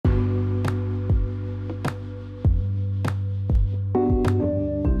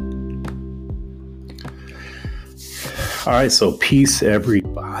All right, so peace,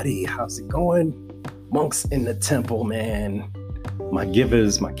 everybody. How's it going? Monks in the temple, man. My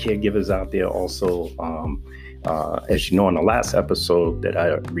caregivers out there also. As you know, in the last episode that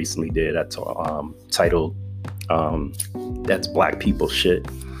I recently did, I titled "That's Black People Shit,"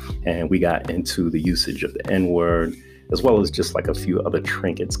 and we got into the usage of the N-word, as well as just like a few other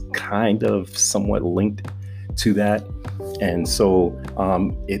trinkets, kind of somewhat linked to that. And so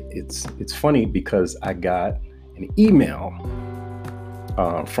it's funny because I got an email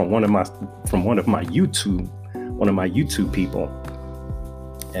from one of my YouTube people,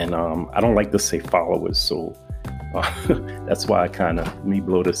 and I don't like to say followers, so that's why I kind of let me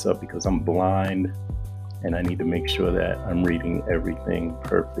blow this up, because I'm blind and I need to make sure that I'm reading everything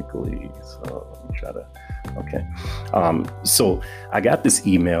perfectly. So let me try to. Okay. So I got this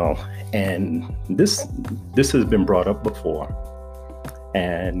email, and this has been brought up before,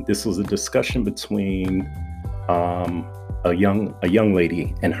 and this was a discussion between a young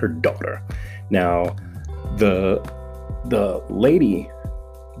lady and her daughter. Now, the lady,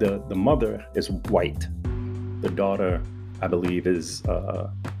 the mother is white. The daughter, I believe, is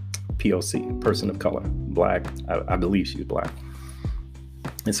POC, person of color, black. I believe she's black.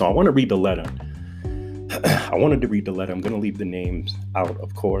 And so I want to read the letter. I wanted to read the letter. I'm going to leave the names out,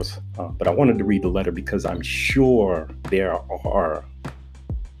 of course, but I wanted to read the letter because I'm sure there are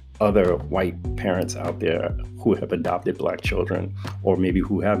other white parents out there who have adopted black children, or maybe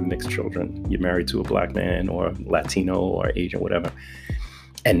who have mixed children. You're married to a black man or Latino or Asian, whatever.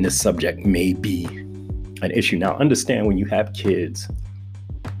 And this subject may be an issue. Now, understand, when you have kids,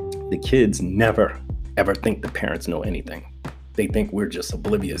 the kids never, ever think the parents know anything. They think we're just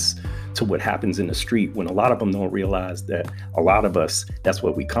oblivious to what happens in the street, when a lot of them don't realize that a lot of us, that's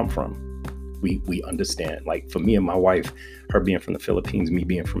where we come from. We understand. Like, for me and my wife, her being from the Philippines, me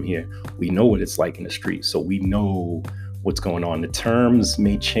being from here, we know what it's like in the street. So we know what's going on. The terms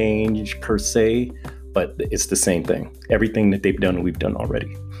may change per se, but it's the same thing. Everything that they've done, we've done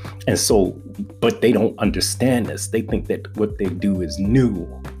already. And so, but they don't understand this. They think that what they do is new,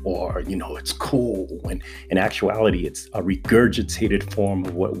 or, it's cool. When in actuality, it's a regurgitated form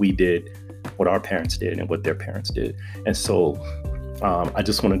of what we did, what our parents did, and what their parents did. And so I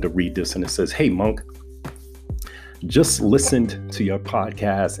just wanted to read this, and it says, "Hey, Monk, just listened to your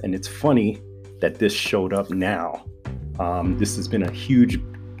podcast, and it's funny that this showed up now. This has been a huge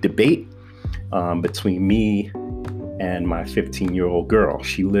debate between me and my 15-year-old girl.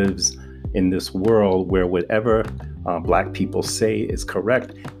 She lives in this world where whatever Black people say is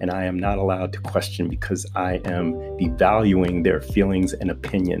correct, and I am not allowed to question because I am devaluing their feelings and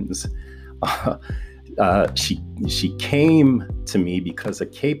opinions. She came to me because a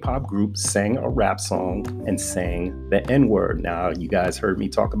K-pop group sang a rap song and sang the N-word." Now, you guys heard me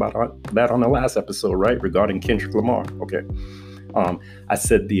talk about that on the last episode, right? Regarding Kendrick Lamar. Okay. I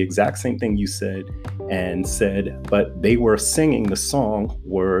said the exact same thing you said, and said, but they were singing the song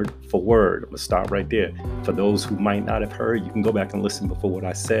word for word. I'm gonna stop right there. For those who might not have heard, you can go back and listen before. What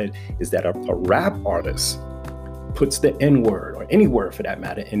I said is that a rap artist puts the N-word, or any word for that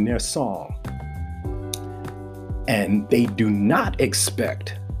matter, in their song, and they do not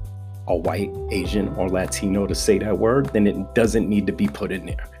expect a white, Asian, or Latino to say that word, then it doesn't need to be put in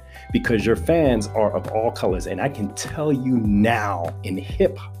there. Because your fans are of all colors. And I can tell you now, in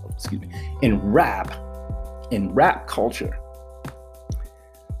rap culture,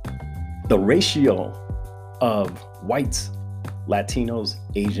 the ratio of whites, Latinos,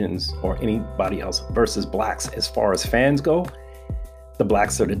 Asians, or anybody else versus blacks, as far as fans go, the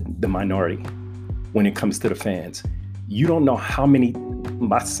blacks are the minority when it comes to the fans. You don't know how many.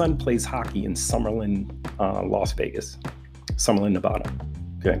 My son plays hockey in Summerlin, Las Vegas, Summerlin, Nevada.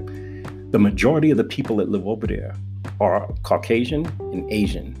 Okay. The majority of the people that live over there are Caucasian and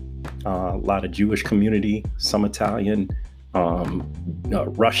Asian. A lot of Jewish community, some Italian,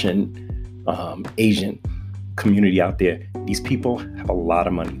 Russian, Asian community out there. These people have a lot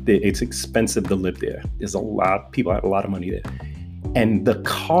of money. It's expensive to live there. There's a lot of people have a lot of money there. And the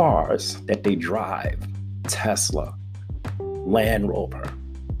cars that they drive, Tesla, Land Rover,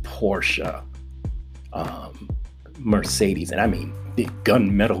 Porsche, Mercedes, and I mean the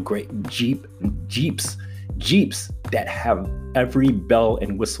gunmetal grade Jeeps that have every bell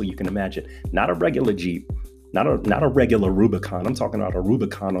and whistle you can imagine. Not a regular Jeep, not a regular Rubicon. I'm talking about a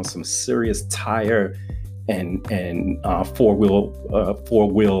Rubicon on some serious tire and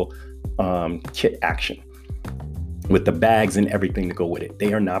four-wheel kit action, with the bags and everything to go with it.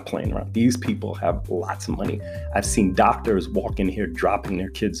 They are not playing around. These people have lots of money. I've seen doctors walk in here, dropping their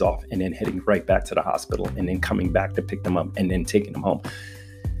kids off, and then heading right back to the hospital, and then coming back to pick them up, and then taking them home.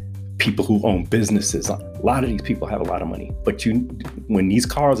 people who own businesses. A lot of these people have a lot of money. But when these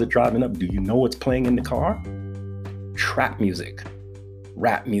cars are driving up, do you know what's playing in the car? Trap music,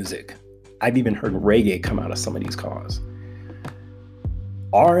 rap music. I've even heard reggae come out of some of these cars.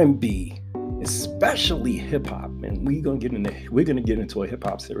 R&B, especially hip hop, and we're gonna get into a hip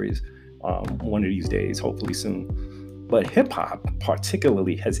hop series one of these days, hopefully soon. But hip hop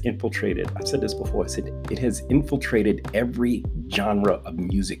particularly has infiltrated, I've said this before, I said it has infiltrated every genre of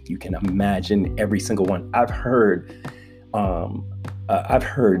music you can imagine, every single one. I've heard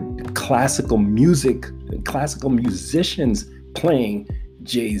classical musicians playing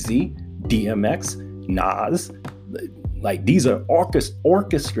Jay-Z, DMX, Nas. Like, these are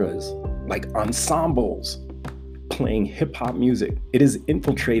orchestras, like ensembles playing hip hop music. It has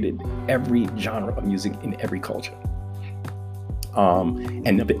infiltrated every genre of music in every culture,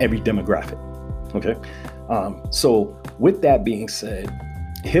 and every demographic. Okay. So with that being said,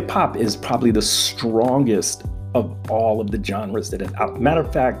 hip hop is probably the strongest of all of the genres that is out. Matter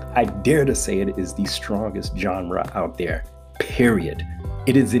of fact, I dare to say it is the strongest genre out there, period.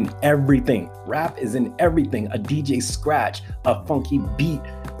 It is in everything. Rap is in everything. A DJ scratch, a funky beat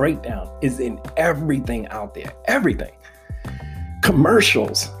breakdown is in everything out there. Everything.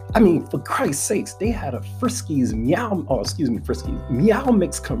 Commercials. I mean, for Christ's sakes, they had a Friskies Meow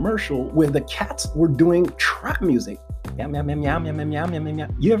Mix commercial where the cats were doing trap music. Meow, meow, meow, meow, meow, meow, meow, meow, meow.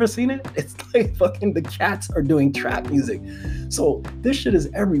 You ever seen it? It's like fucking the cats are doing trap music. So this shit is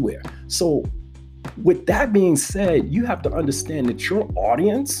everywhere. So with that being said, you have to understand that your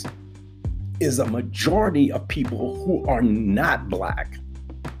audience is a majority of people who are not Black.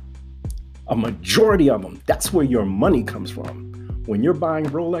 A majority of them. That's where your money comes from. When you're buying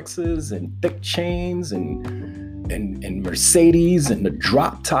Rolexes and thick chains and Mercedes and the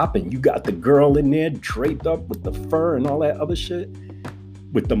drop top, and you got the girl in there draped up with the fur and all that other shit,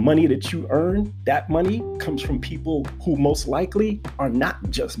 with the money that you earn, that money comes from people who most likely are not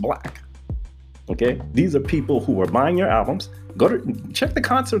just Black. Okay, these are people who are buying your albums. Check the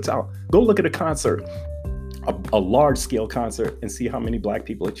concerts out. Go look at a concert, a large scale concert, and see how many Black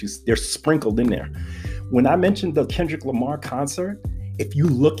people they're sprinkled in there. When I mentioned the Kendrick Lamar concert, if you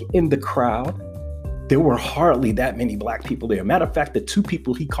look in the crowd, there were hardly that many Black people there. Matter of fact, the two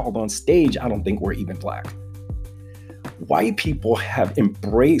people he called on stage, I don't think were even Black. White people have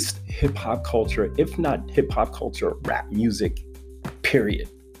embraced hip hop culture, if not hip hop culture, rap music, period.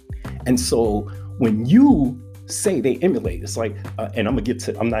 And so when you say they emulate, it's like, and I'm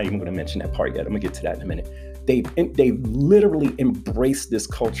not even going to mention that part yet. I'm gonna get to that in a minute. They've literally embraced this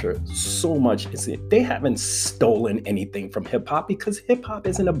culture so much. They haven't stolen anything from hip hop, because hip hop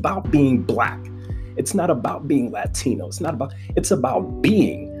isn't about being Black. It's not about being Latino. It's about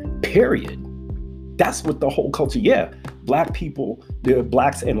being, period. That's what the whole culture, yeah. Black people, there are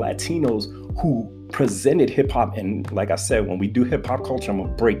Blacks and Latinos who presented hip hop. And like I said, when we do hip hop culture, I'm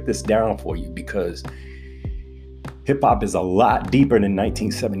gonna break this down for you, because hip hop is a lot deeper than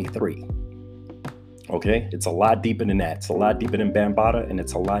 1973. Okay, it's a lot deeper than that. It's a lot deeper than Bambaataa, and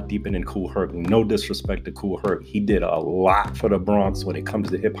it's a lot deeper than Kool Herc. No disrespect to Kool Herc. He did a lot for the Bronx when it comes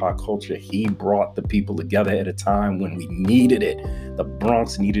to hip hop culture. He brought the people together at a time when we needed it. The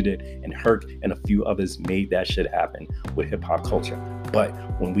Bronx needed it, and Herc and a few others made that shit happen with hip hop culture. But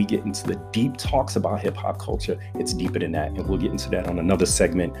when we get into the deep talks about hip hop culture, it's deeper than that. And we'll get into that on another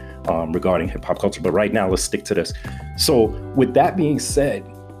segment regarding hip hop culture. But right now, let's stick to this. So with that being said,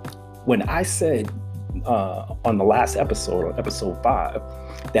 when I said on the last episode, on episode 5,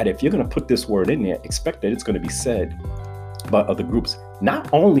 that if you're going to put this word in there, expect that it's going to be said by other groups.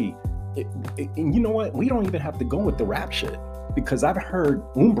 Not only, and you know what? We don't even have to go with the rap shit, because I've heard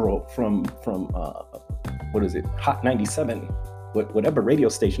Umbro from what is it, Hot 97, whatever radio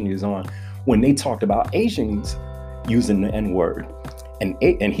station he was on, when they talked about Asians using the N-word,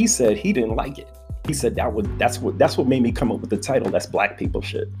 and he said he didn't like it. He said that's what made me come up with the title. That's Black people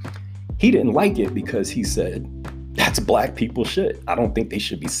shit. He didn't like it because he said, that's Black people shit. I don't think they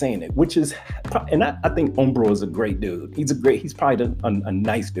should be saying it, which is, and I think Umbro is a great dude. He's probably a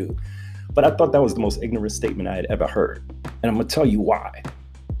nice dude. But I thought that was the most ignorant statement I had ever heard. And I'm gonna tell you why.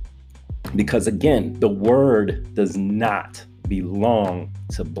 Because again, the word does not belong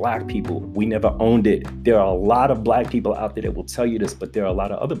to Black people. We never owned it. There are a lot of Black people out there that will tell you this, but there are a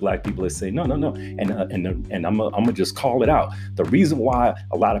lot of other Black people that say, no. And I'm gonna just call it out. The reason why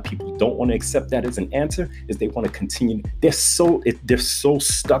a lot of people don't want to accept that as an answer is they want to continue. They're so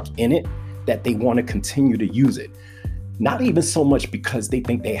stuck in it that they want to continue to use it. Not even so much because they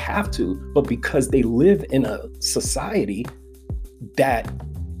think they have to, but because they live in a society that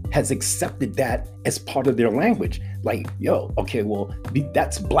has accepted that as part of their language. Like, yo, okay, well,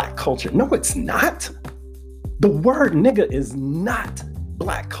 that's Black culture. No, it's not. The word nigga is not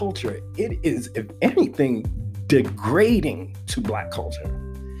Black culture. It is, if anything, degrading to Black culture.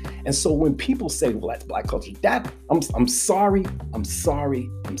 And so when people say, well, that's Black culture, that I'm sorry.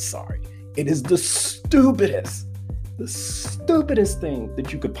 It is the stupidest thing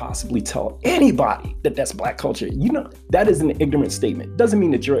that you could possibly tell anybody that that's Black culture. You know, that is an ignorant statement. Doesn't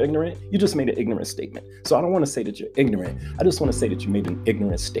mean that you're ignorant. You just made an ignorant statement. So I don't want to say that you're ignorant. I just want to say that you made an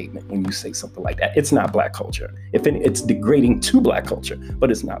ignorant statement when you say something like that. It's not Black culture. If it's degrading to Black culture, but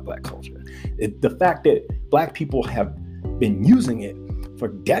it's not Black culture. The fact that Black people have been using it for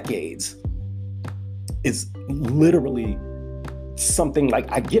decades is literally something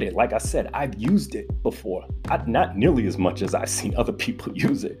like, I get it. Like I said, I've used it before. Not nearly as much as I've seen other people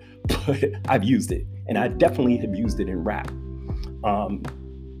use it, but I've used it. And I definitely have used it in rap. Now,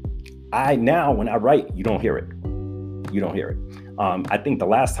 when I write, you don't hear it. I think the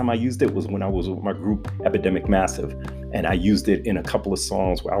last time I used it was when I was with my group Epidemic Massive. And I used it in a couple of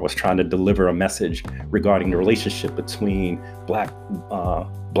songs where I was trying to deliver a message regarding the relationship between Black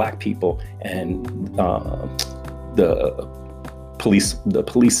people and the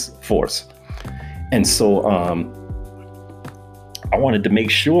police force. And so I wanted to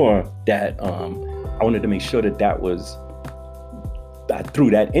make sure that I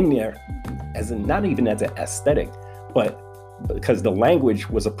threw that in there as not even as an aesthetic, but because the language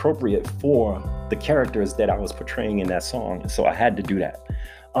was appropriate for the characters that I was portraying in that song. So I had to do that.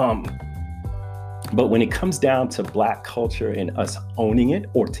 But when it comes down to Black culture and us owning it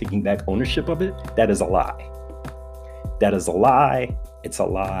or taking back ownership of it, that is a lie. That is a lie. It's a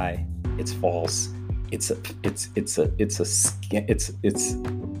lie. It's false. It's I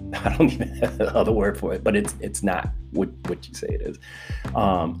don't even have another word for it, but it's not what you say it is.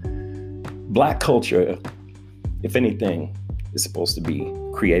 Black culture, if anything, is supposed to be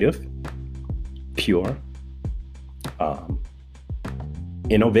creative, pure,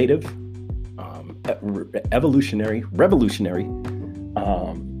 innovative, evolutionary, revolutionary,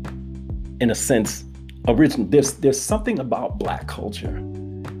 in a sense, original. There's something about Black culture,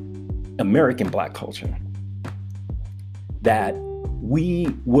 American Black culture, that we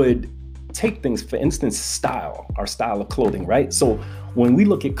would take things, for instance, our style of clothing, right? So when we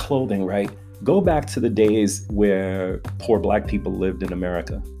look at clothing, right, go back to the days where poor Black people lived in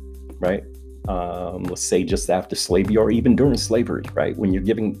America, right? Let's say just after slavery or even during slavery, right? When you're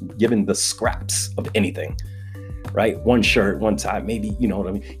given the scraps of anything, right? One shirt, one tie, maybe, you know what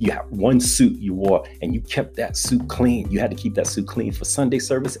I mean? You have one suit you wore and you kept that suit clean. You had to keep that suit clean for Sunday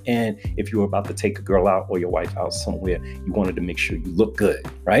service. And if you were about to take a girl out or your wife out somewhere, you wanted to make sure you look good,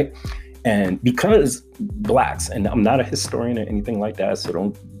 right? And because Blacks, and I'm not a historian or anything like that, so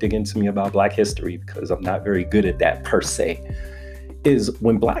don't dig into me about Black history because I'm not very good at that per se, is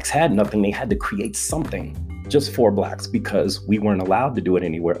when Blacks had nothing, they had to create something just for Blacks because we weren't allowed to do it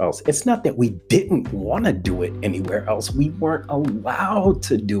anywhere else. It's not that we didn't want to do it anywhere else. We weren't allowed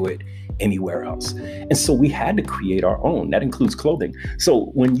to do it anywhere else. And so we had to create our own. That includes clothing. So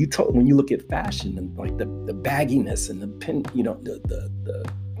when you look at fashion and like the bagginess and the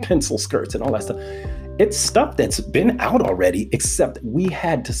pencil skirts and all that stuff, it's stuff that's been out already, except we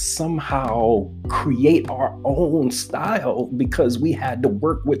had to somehow create our own style because we had to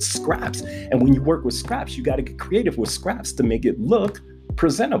work with scraps. And when you work with scraps, you got to get creative with scraps to make it look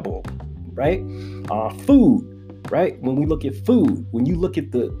presentable, right? Food, right? When we look at food, when you look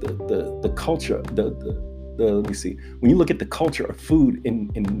at the culture, let me see. When you look at the culture of food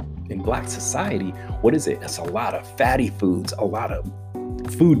in Black society, what is it? It's a lot of fatty foods, a lot of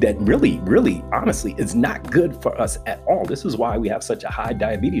food that really, really, honestly, is not good for us at all. This is why we have such a high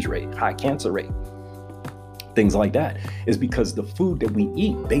diabetes rate, high cancer rate. Things like that is because the food that we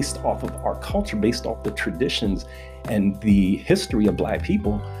eat based off of our culture, based off the traditions and the history of Black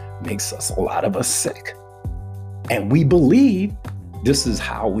people makes a lot of us sick. And we believe this is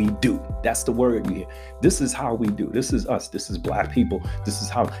how we do. That's the word you hear. This is how we do. This is us. This is Black people. This is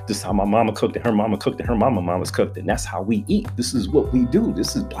how my mama cooked it. Her mama cooked it. Her mama's cooked it. And that's how we eat. This is what we do.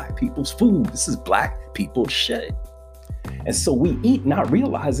 This is Black people's food. This is Black people's shit. And so we eat not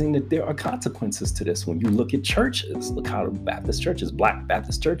realizing that there are consequences to this. When you look at churches, look how Baptist churches, Black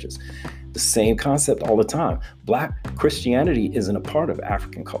Baptist churches, the same concept all the time. Black Christianity isn't a part of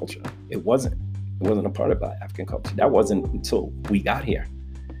African culture. It wasn't a part of African culture. That wasn't until we got here.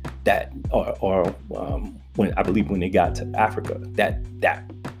 When I believe when they got to Africa, that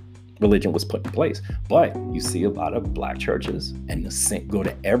religion was put in place. But you see a lot of Black churches, and go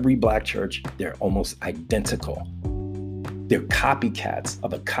to every Black church, they're almost identical They're copycats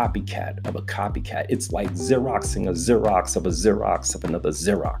of a copycat of a copycat. It's like Xeroxing a Xerox of a Xerox of another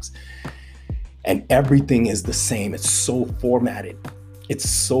Xerox. And everything is the same. It's so formatted. It's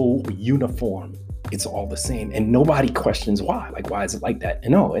so uniform. It's all the same. And nobody questions why. Like, why is it like that?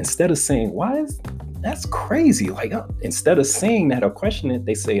 And no, instead of saying, that's crazy. Like, instead of saying that or questioning it,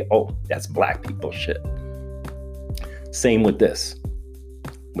 they say, oh, that's black people shit. Same with this.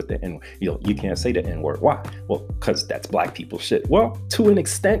 With the N, you can't say the N-word. Why? Well, because that's black people shit. Well, to an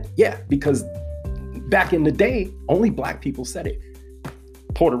extent, yeah, because back in the day, only black people said it.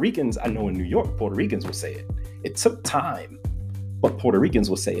 Puerto Ricans, I know in New York, Puerto Ricans will say it. It took time, but Puerto Ricans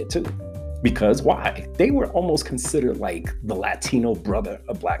will say it too. Because why? They were almost considered like the Latino brother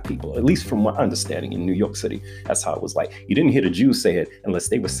of black people, at least from my understanding in New York City. That's how it was like. You didn't hear the Jews say it unless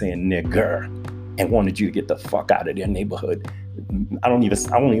they were saying nigger and wanted you to get the fuck out of their neighborhood. I don't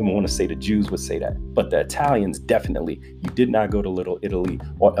even want to say the Jews would say that, but the Italians definitely. You did not go to Little Italy,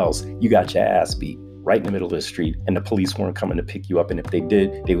 or else you got your ass beat right in the middle of the street, and the police weren't coming to pick you up. And if they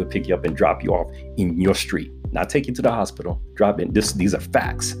did, they would pick you up and drop you off in your street, not take you to the hospital. Drop in. These are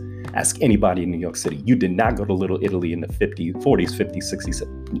facts. Ask anybody in New York City. You did not go to Little Italy in the 40s, 50s,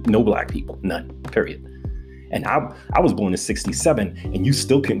 60s. No black people, none. Period. And I was born in '67, and you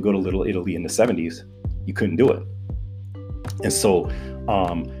still couldn't go to Little Italy in the '70s. You couldn't do it. And so,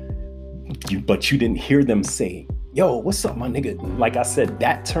 but you didn't hear them say, yo, what's up, my nigga? Like I said,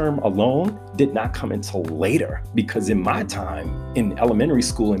 that term alone did not come until later, because in my time in elementary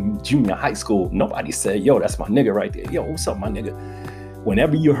school and junior high school, nobody said, yo, that's my nigga right there. Yo, what's up, my nigga?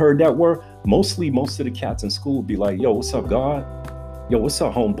 Whenever you heard that word, most of the cats in school would be like, yo, what's up, God? Yo, what's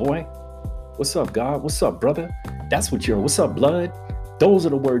up, homeboy? What's up, God? What's up, brother? That's what what's up, blood? Those are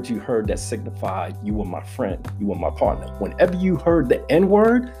the words you heard that signified you were my friend, you were my partner. Whenever you heard the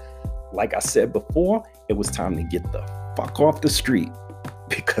N-word, like I said before, it was time to get the fuck off the street,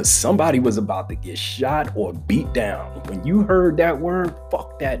 because somebody was about to get shot or beat down. When you heard that word,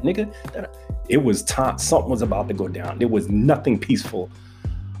 fuck that nigga, it was time, something was about to go down. There was nothing peaceful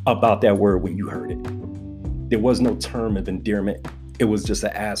about that word when you heard it. There was no term of endearment. It was just an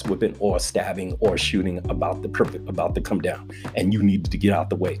ass whipping or stabbing or shooting about to come down, and you needed to get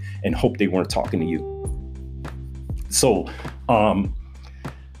out the way and hope they weren't talking to you. So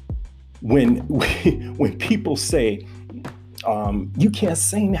when people say you can't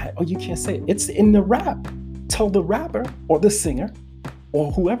sing that or you can't say it, it's in the rap. Tell the rapper or the singer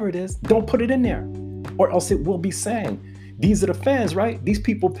or whoever it is, don't put it in there, or else it will be sang. These are the fans, right? These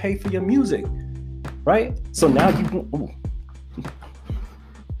people pay for your music, right? So now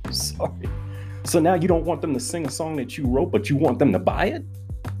sorry. So now you don't want them to sing a song that you wrote, but you want them to buy it?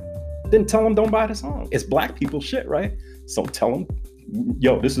 Then tell them don't buy the song. It's black people shit, right? So tell them,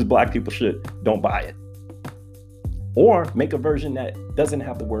 yo, this is black people shit. Don't buy it. Or make a version that doesn't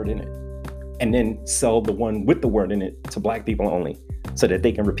have the word in it, and then sell the one with the word in it to black people only, so that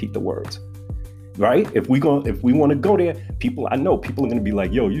they can repeat the words. Right? If we want to go there, I know people are going to be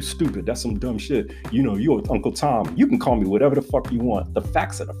like, yo, you stupid. That's some dumb shit. You know, you're Uncle Tom. You can call me whatever the fuck you want. The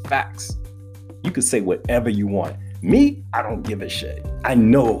facts are the facts. You can say whatever you want. Me, I don't give a shit. I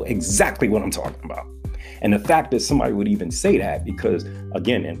know exactly what I'm talking about. And the fact that somebody would even say that, because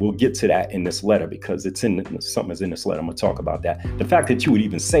again, and we'll get to that in this letter, because something is in this letter. I'm going to talk about that. The fact that you would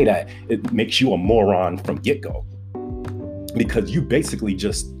even say that, it makes you a moron from get-go, because you basically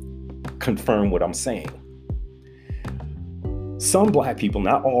just confirm what I'm saying. Some black people,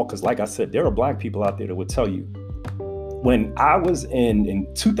 not all, because like I said, there are black people out there that would tell you. When I was in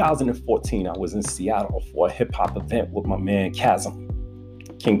 2014, I was in Seattle for a hip hop event with my man Chasm,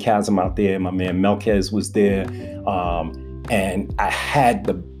 King Chasm out there. My man Melquez was there, and I had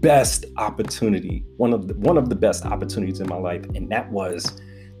the best opportunity, one of the best opportunities in my life, and that was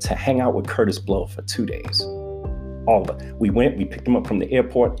to hang out with Kurtis Blow for 2 days. We picked him up from the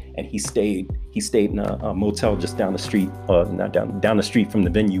airport, and he stayed in a motel just down the street, not down the street from the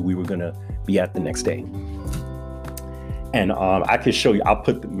venue we were gonna be at the next day. And I can show you. I'll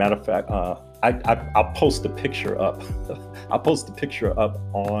put the matter of fact. I'll post the picture up. I'll post the picture up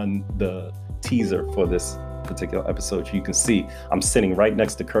on the teaser for this particular episode, so you can see I'm sitting right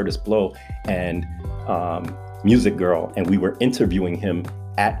next to Kurtis Blow and Music Girl, and we were interviewing him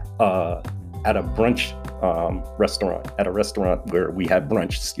at a brunch restaurant where we had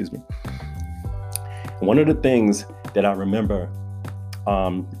brunch. Excuse me. One of the things that I remember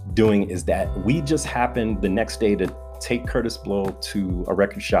doing is that we just happened the next day to take Kurtis Blow to a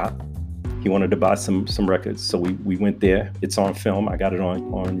record shop. He wanted to buy some records, so we went there. It's on film. I got it on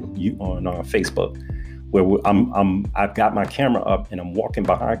Facebook, where I've got my camera up and I'm walking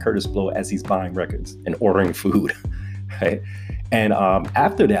behind Kurtis Blow as he's buying records and ordering food. right? And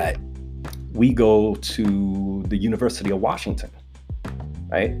after that, we go to the University of Washington,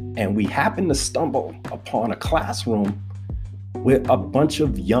 right? And we happen to stumble upon a classroom with a bunch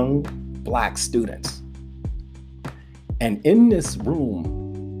of young Black students. And in this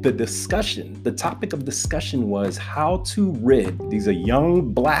room, the topic of discussion was how to rid, these are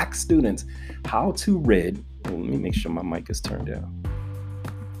young Black students, how to rid, let me make sure my mic is turned down.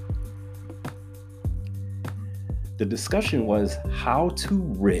 The discussion was how to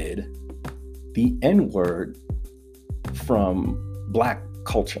rid the N-word from Black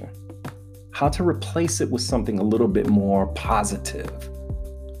culture, how to replace it with something a little bit more positive.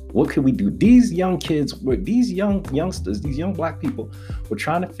 What could we do? These young kids, these young youngsters, these young Black people were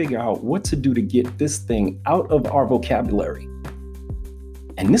trying to figure out what to do to get this thing out of our vocabulary.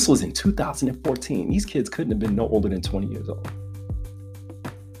 And this was in 2014. These kids couldn't have been no older than 20 years old.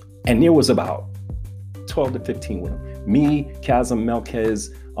 And there was about 12 to 15 with them. Me, Chasm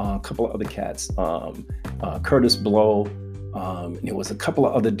Melquez, a couple of other cats, Curtis Blow, and there was a couple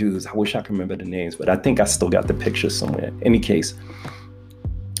of other dudes. I wish I could remember the names, but I think I still got the picture somewhere. In any case,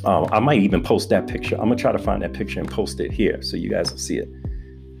 I might even post that picture. I'm gonna try to find that picture and post it here so you guys will see it.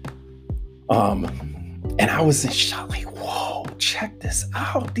 And I was in shock, like, whoa, check this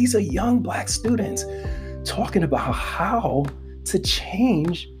out. These are young Black students talking about how to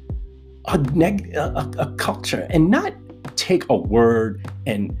change a culture and not take a word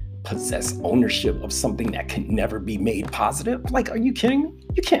and possess ownership of something that can never be made positive. Like, are you kidding me?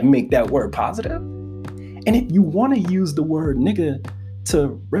 You can't make that word positive. And if you want to use the word nigga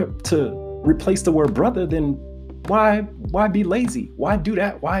to replace the word brother, then why be lazy? Why do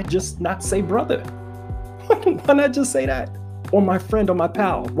that? Why just not say brother? Why not just say that? Or my friend or my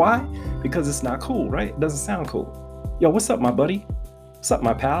pal. Why? Because it's not cool, right? It doesn't sound cool. Yo, what's up, my buddy? What's up,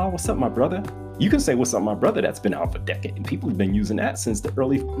 my pal? What's up, my brother? You can say what's up, my brother. That's been out for decades. And people have been using that since the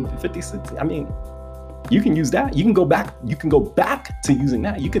early 50s. I mean, you can use that. You can go back to using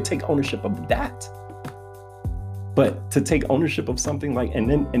that. You could take ownership of that. But to take ownership of something like, and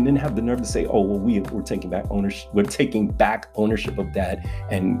then have the nerve to say, oh, well, we're taking back ownership. We're taking back ownership of that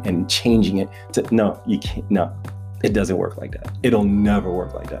and changing it to, no, you can't. No, it doesn't work like that. It'll never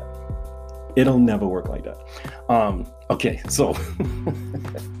work like that. It'll never work like that. Okay, so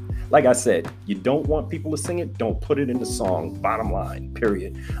like I said, you don't want people to sing it. Don't put it in the song. Bottom line,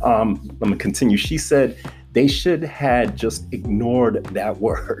 period. I'm gonna continue. She said, they should have just ignored that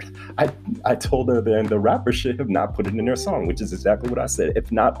word. I told her that the rapper should have not put it in their song, which is exactly what I said.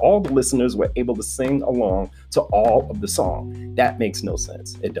 If not all the listeners were able to sing along to all of the song, that makes no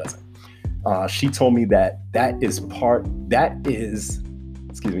sense. It doesn't. She told me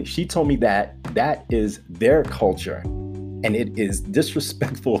she told me that is their culture, and it is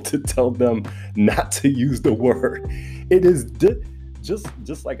disrespectful to tell them not to use the word. It is just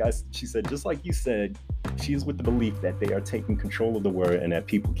like she said, just like you said, she is with the belief that they are taking control of the word and that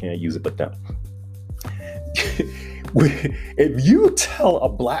people can't use it but them. If you tell a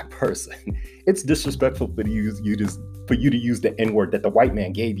Black person it's disrespectful for you to use the N-word that the white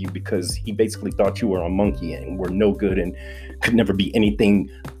man gave you because he basically thought you were a monkey and were no good and could never be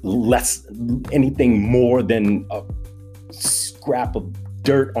anything more than a scrap of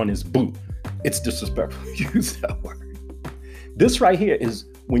dirt on his boot, it's disrespectful to use that word. This right here is,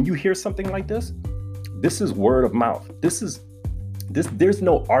 when you hear something like this is word of mouth. There's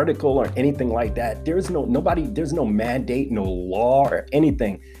no article or anything like that. There's no mandate, no law or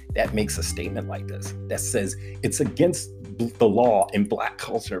anything that makes a statement like this, that says it's against the law in Black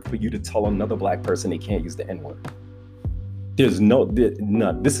culture for you to tell another Black person they can't use the N-word. There's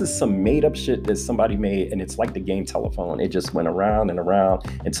this is some made up shit that somebody made, and it's like the game telephone. It just went around and around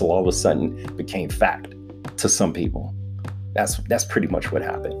until all of a sudden became fact to some people. That's pretty much what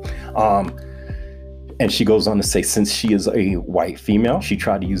happened. And she goes on to say, since she is a white female, she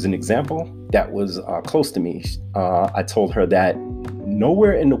tried to use an example that was close to me. I told her that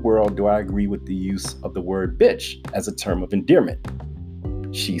nowhere in the world do I agree with the use of the word bitch as a term of endearment.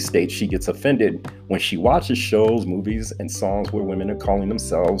 She states she gets offended when she watches shows, movies, and songs where women are calling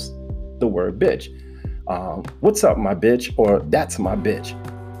themselves the word bitch. What's up, my bitch? Or that's my bitch.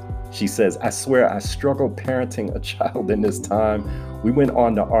 She says, I swear I struggled parenting a child in this time. We went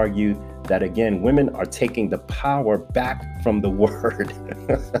on to argue that, again, women are taking the power back from the word.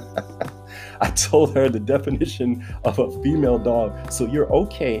 I told her the definition of a female dog. So you're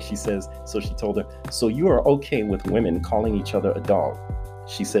okay, she says. So she told her, so you are okay with women calling each other a dog?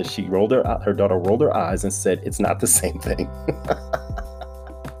 She says her daughter rolled her eyes and said, it's not the same thing.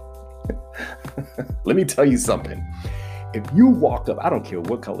 Let me tell you something. If you walk up, I don't care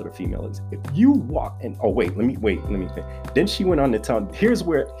what color the female is. If you walk and let me think. Then she went on to tell, here's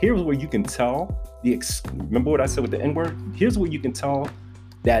where you can tell remember what I said with the N-word? Here's where you can tell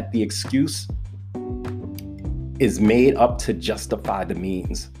that the excuse is made up to justify the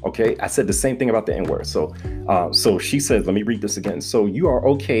means. Okay, I said the same thing about the N-word. So she says, let me read this again. So you are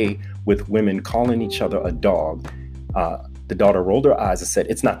okay with women calling each other a dog. The daughter rolled her eyes and said,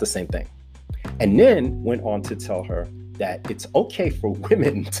 it's not the same thing. And then went on to tell her that it's okay for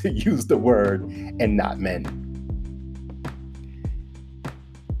women to use the word and not men.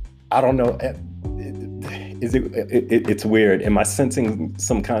 I don't know. It's weird. Am I sensing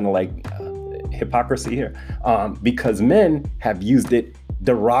some kind of like hypocrisy here? Because men have used it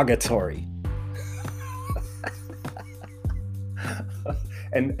derogatory.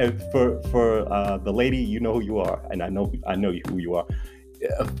 and for the lady, you know who you are, and I know who you are.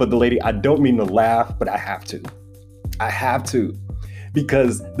 For the lady, I don't mean to laugh, but I have to,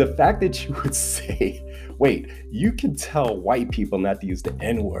 because the fact that you would say, wait, you can tell white people not to use the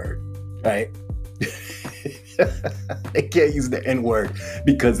N-word, right? They can't use the N-word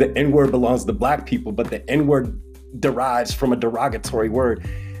because the N-word belongs to black people, but the N-word derives from a derogatory word.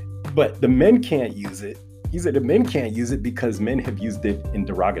 But the men can't use it. He said the men can't use it because men have used it in a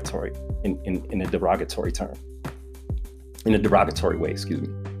derogatory term. In a derogatory way,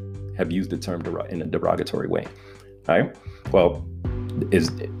 have used the term in a derogatory way. All right. Well,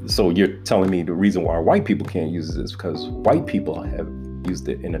 so you're telling me the reason why white people can't use it is because white people have used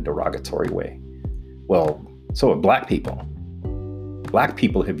it in a derogatory way. Well, so have black people. Black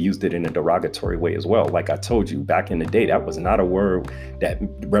people have used it in a derogatory way as well. Like I told you back in the day, that was not a word that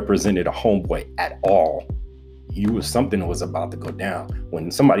represented a homeboy at all. You was something that was about to go down.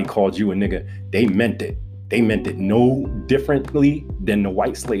 When somebody called you a nigga, they meant it. They meant it no differently than the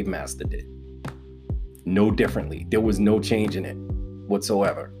white slave master did. No differently. There was no change in it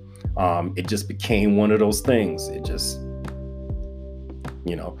whatsoever. It just became one of those things. It just,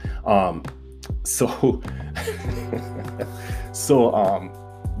 so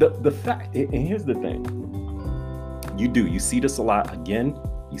the fact, and here's the thing. You see this a lot again.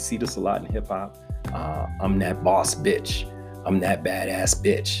 You see this a lot in hip hop. I'm that boss bitch. I'm that badass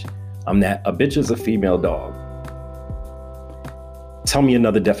bitch. A bitch is a female dog. Tell me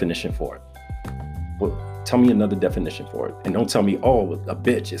another definition for it. Tell me another definition for it. And don't tell me, oh, a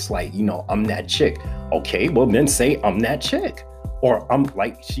bitch. It's like, I'm that chick. Okay, well then say I'm that chick. Or I'm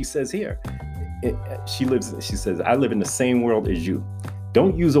like she says here. She says, I live in the same world as you.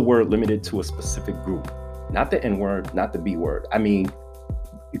 Don't use a word limited to a specific group. Not the N word, not the B word. I mean,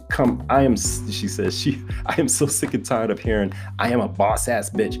 I am so sick and tired of hearing I am a boss ass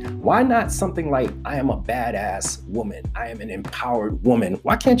bitch. Why not something like I am a badass woman? I am an empowered woman.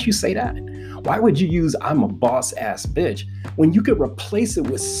 Why can't you say that? Why would you use I'm a boss ass bitch when you could replace it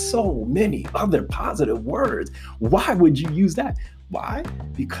with so many other positive words? Why would you use that? Why?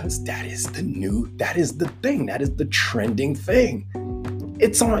 Because that is the thing. That is the trending thing.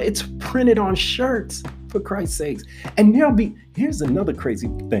 It's printed on shirts, for Christ's sakes. And here's another crazy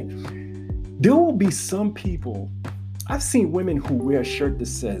thing. There will be some people, I've seen women who wear a shirt that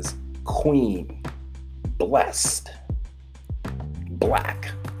says queen, blessed,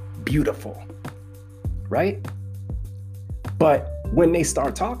 black, beautiful, right? But when they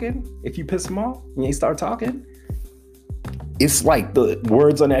start talking, if you piss them off, when they start talking, it's like the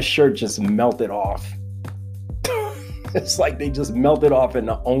words on that shirt just melted off. It's like they just melted off and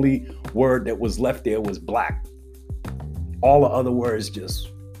the only word that was left there was black. All the other words just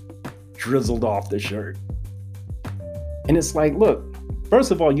drizzled off the shirt. And it's like, look,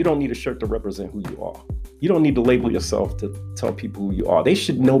 first of all, you don't need a shirt to represent who you are. You don't need to label yourself to tell people who you are. They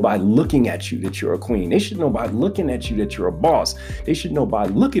should know by looking at you that you're a queen. They should know by looking at you that you're a boss. They should know by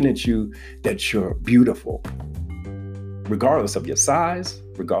looking at you that you're beautiful. Regardless of your size,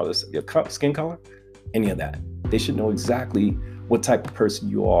 regardless of your skin color, any of that. They should know exactly what type of person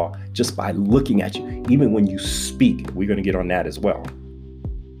you are just by looking at you. Even when you speak, we're going to get on that as well.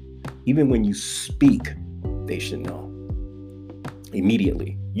 Even when you speak, they should know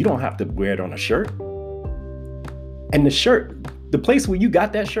immediately. You don't have to wear it on a shirt. And the place where you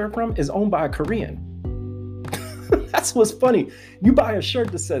got that shirt from is owned by a Korean. That's what's funny. You buy a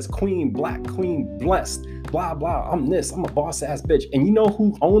shirt that says queen, black, queen, blessed, blah, blah. I'm a boss ass bitch. And you know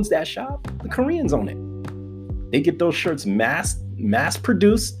who owns that shop? The Koreans own it. They get those shirts mass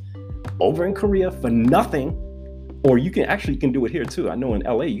produced over in Korea for nothing. Or you can do it here too. I know in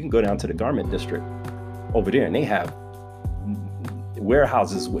LA, you can go down to the garment district over there and they have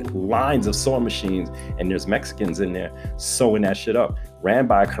warehouses with lines of sewing machines and there's Mexicans in there sewing that shit up, ran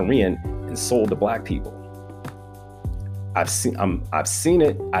by a Korean and sold to black people. I've seen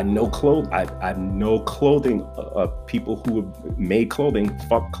it. I know I know clothing people who have made clothing,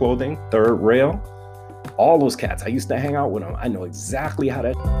 fuck clothing, Third Rail, all those cats. I used to hang out with them. I know exactly how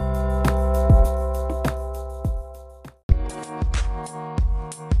that.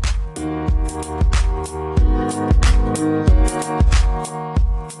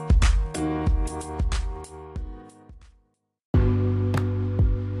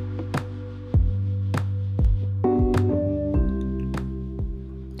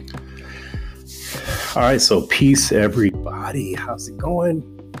 All right, so peace, everybody. How's it going?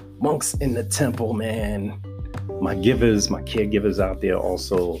 Monks in the temple, man. My caregivers out there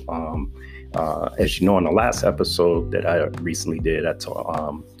also. As you know, in the last episode that I recently did, I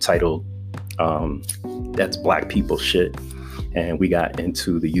titled "That's Black People Shit," and we got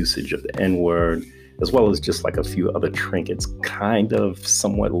into the usage of the N-word, as well as just like a few other trinkets, kind of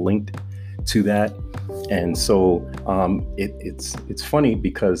somewhat linked to that. And so it's funny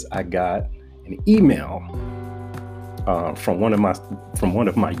because I got an email from one of my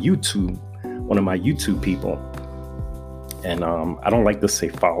YouTube people, and I don't like to say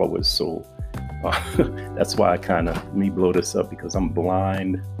followers, so that's why I kind of blow this up, because I'm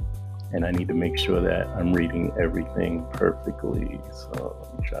blind and I need to make sure that I'm reading everything perfectly. So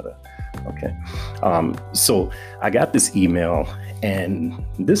let me try to. Okay, so I got this email, and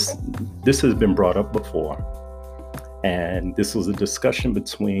this has been brought up before, and this was a discussion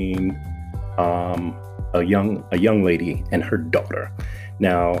between a young lady and her daughter.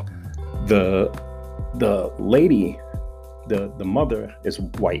 Now, the lady, the mother is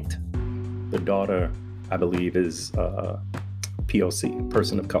white. The daughter, I believe, is POC,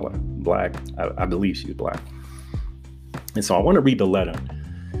 person of color, black. I believe she's black. And so I want to read the letter.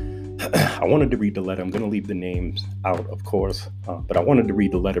 I wanted to read the letter. I'm going to leave the names out, of course, but I wanted to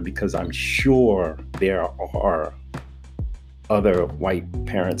read the letter because I'm sure there are other white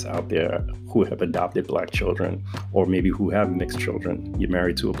parents out there who have adopted black children, or maybe who have mixed children. You're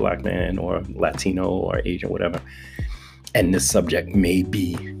married to a black man or Latino or Asian, whatever. And this subject may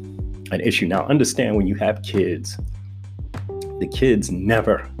be an issue. Now, understand, when you have kids, the kids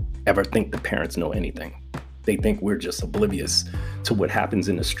never, ever think the parents know anything. They think we're just oblivious to what happens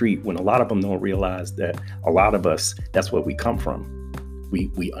in the street, when a lot of them don't realize that a lot of us, that's where we come from.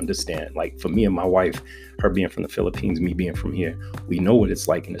 We understand. Like, for me and my wife, her being from the Philippines, me being from here, we know what it's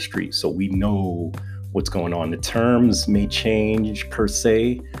like in the street. So we know what's going on. The terms may change per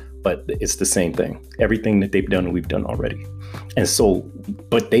se, but it's the same thing. Everything that they've done, we've done already. And so,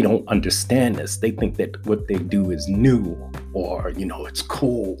 but they don't understand this. They think that what they do is new, or, it's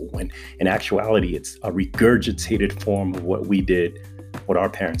cool, when in actuality, it's a regurgitated form of what we did, what our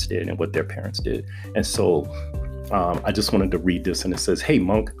parents did, and what their parents did. And so I just wanted to read this, and it says, "Hey,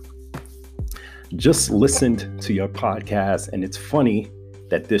 Monk, just listened to your podcast, and it's funny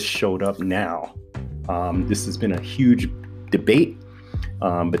that this showed up now. This has been a huge debate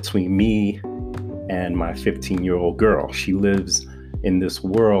between me and my 15-year-old girl. She lives in this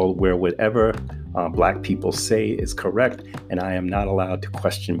world where whatever Black people say is correct, and I am not allowed to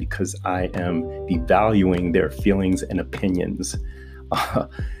question because I am devaluing their feelings and opinions.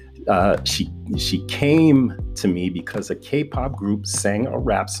 She came to me because a K-pop group sang a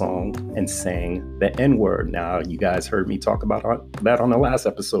rap song and sang the N-word." Now, you guys heard me talk about that on the last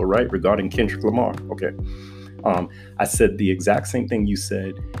episode, right? Regarding Kendrick Lamar. Okay. I said the exact same thing you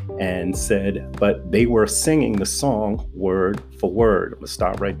said, and said, but they were singing the song word for word. I'm gonna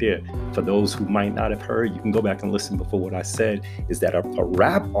stop right there. For those who might not have heard, you can go back and listen before. What I said is that a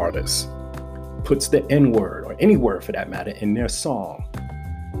rap artist puts the N-word, or any word for that matter, in their song,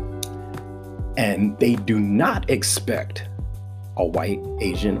 and they do not expect a white,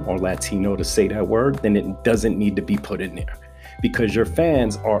 Asian, or Latino to say that word, then it doesn't need to be put in there, because your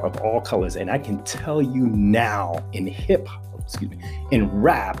fans are of all colors. And I can tell you now, in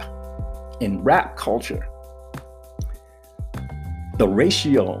rap culture, the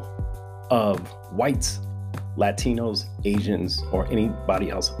ratio of whites, Latinos, Asians, or anybody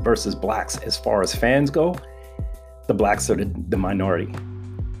else versus blacks, as far as fans go, the blacks are the minority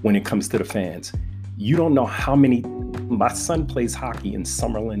when it comes to the fans. You don't know how many. My son plays hockey in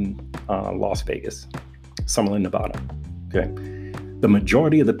Summerlin, Las Vegas, Summerlin, Nevada. Okay. The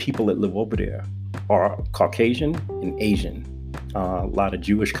majority of the people that live over there are Caucasian and Asian. A lot of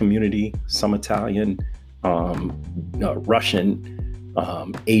Jewish community, some Italian, Russian,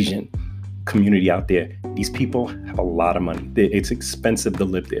 Asian community out there. These people have a lot of money. It's expensive to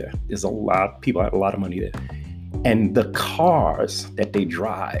live there. There's a lot, people have a lot of money there. And the cars that they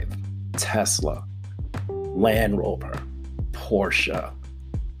drive, Tesla, Land Rover, Porsche,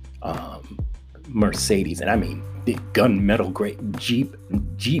 Mercedes, and I mean the gunmetal grade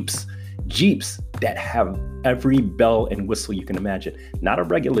Jeeps that have every bell and whistle you can imagine. Not a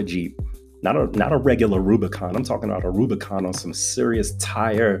regular Jeep, not a regular Rubicon. I'm talking about a Rubicon on some serious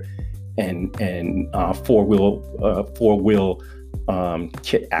tire and four wheel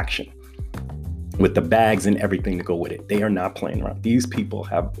kit action, with the bags and everything to go with it. They are not playing around. These people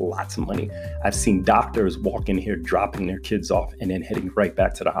have lots of money. I've seen doctors walk in here, dropping their kids off, and then heading right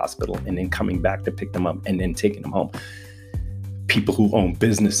back to the hospital, and then coming back to pick them up, and then taking them home. People who own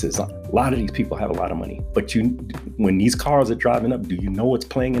businesses, a lot of these people have a lot of money. But when these cars are driving up, do you know what's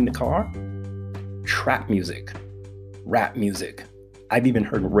playing in the car? Trap music, rap music. I've even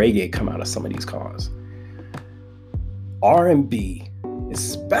heard reggae come out of some of these cars. R&B,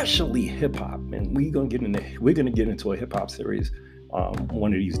 especially hip hop, and we're gonna get into a hip hop series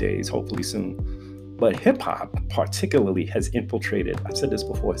one of these days, hopefully soon. But hip hop particularly has infiltrated. I've said this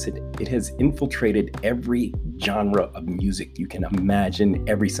before. I said it has infiltrated every genre of music you can imagine.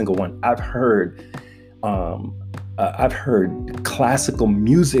 Every single one. I've heard classical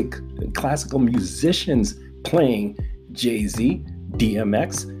musicians playing Jay-Z,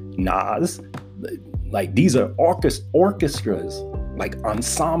 DMX, Nas. Like, these are orchestras, like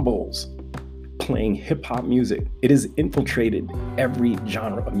ensembles, playing hip hop music. It has infiltrated every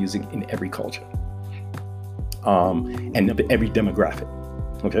genre of music in every culture, and every demographic.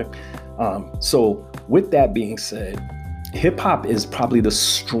 Okay. So with that being said, hip hop is probably the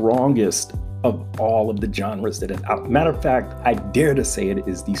strongest of all of the genres that is out. Matter of fact, I dare to say it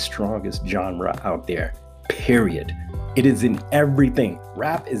is the strongest genre out there, period. It is in everything.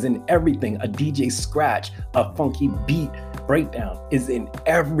 Rap is in everything. A DJ scratch, a funky beat breakdown is in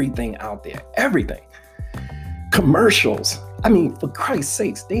everything out there. Everything. Commercials. I mean, for Christ's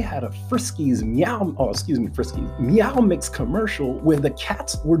sakes, they had a Friskies Meow Mix commercial where the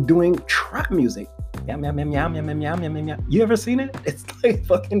cats were doing trap music. Meow, meow, meow, meow, meow, meow, meow, meow, meow. You ever seen it? It's like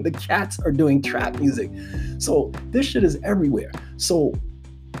fucking the cats are doing trap music. So this shit is everywhere. So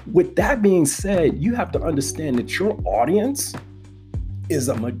with that being said, you have to understand that your audience is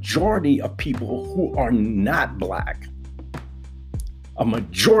a majority of people who are not Black. A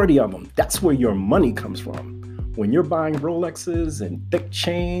majority of them. That's where your money comes from. When you're buying Rolexes and thick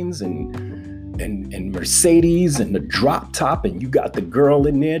chains and Mercedes and the drop top, and you got the girl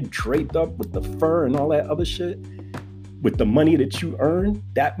in there draped up with the fur and all that other shit, with the money that you earn,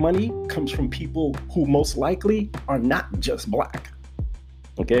 that money comes from people who most likely are not just Black.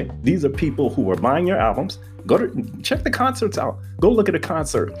 Okay? These are people who are buying your albums. Check the concerts out. Go look at a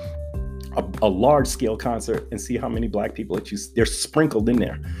concert, a large scale concert, and see how many Black people they're sprinkled in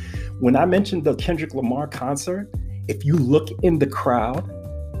there. When I mentioned the Kendrick Lamar concert, if you look in the crowd,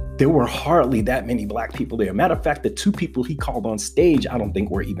 there were hardly that many Black people there. Matter of fact, the two people he called on stage, I don't think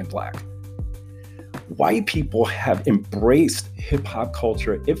were even Black. White people have embraced hip hop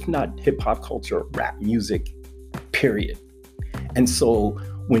culture, if not hip hop culture, rap music, period. And so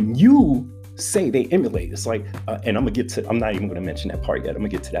when you say they emulate, it's like, and I'm not even going to mention that part yet. I'm gonna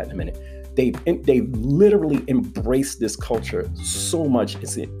get to that in a minute. They've literally embraced this culture so much.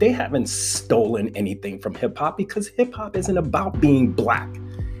 They haven't stolen anything from hip hop, because hip hop isn't about being Black.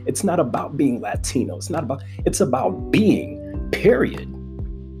 It's not about being Latino. It's about being, period.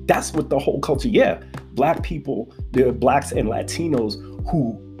 That's what the whole culture. Yeah, Black people, there are Blacks and Latinos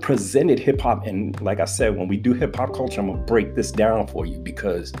who presented hip hop. And like I said, when we do hip hop culture, I'm gonna break this down for you,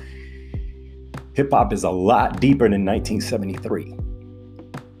 because hip hop is a lot deeper than 1973.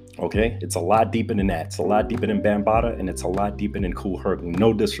 Okay, it's a lot deeper than that. It's a lot deeper than Bambaataa, and it's a lot deeper than Kool Herc.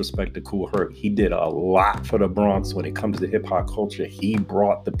 No disrespect to Kool Herc. He did a lot for the Bronx when it comes to hip hop culture. He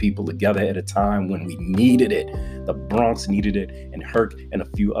brought the people together at a time when we needed it. The Bronx needed it, and Herc and a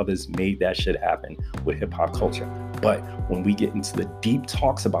few others made that shit happen with hip hop culture. But when we get into the deep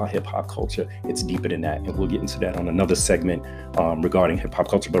talks about hip hop culture, it's deeper than that. And we'll get into that on another segment regarding hip hop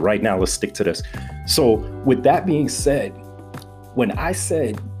culture. But right now, let's stick to this. So with that being said, when I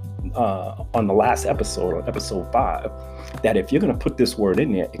said on the last episode, on episode 5, that if you're going to put this word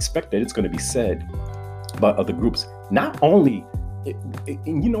in there, expect that it's going to be said by other groups. Not only,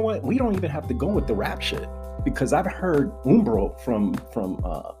 and you know what? We don't even have to go with the rap shit, because I've heard Umbro from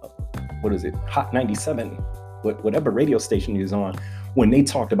what is it, Hot 97, whatever radio station he was on, when they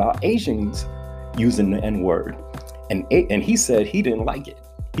talked about Asians using the N-word, and he said he didn't like it.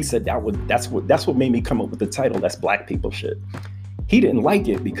 He said that's what made me come up with the title. That's Black people shit. He didn't like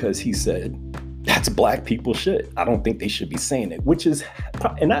it because he said, that's Black people shit. I don't think they should be saying it, which is,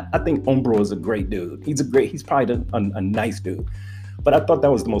 and I think Umbro is a great dude. He's probably a nice dude. But I thought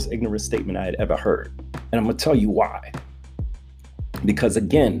that was the most ignorant statement I had ever heard. And I'm gonna tell you why. Because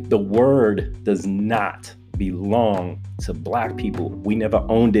again, the word does not belong to Black people. We never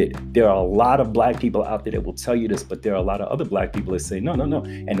owned it. There are a lot of Black people out there that will tell you this, but there are a lot of other Black people that say, no.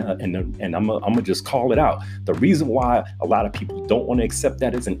 And I'm gonna just call it out. The reason why a lot of people don't want to accept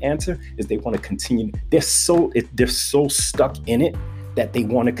that as an answer is they want to continue. They're so stuck in it that they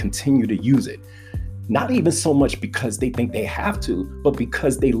want to continue to use it. Not even so much because they think they have to, but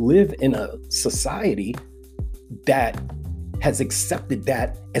because they live in a society that has accepted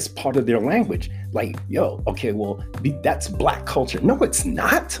that as part of their language. Like, yo, okay, well, that's Black culture. No, it's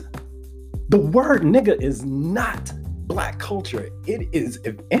not. The word nigga is not Black culture. It is,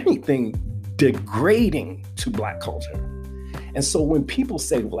 if anything, degrading to Black culture. And so when people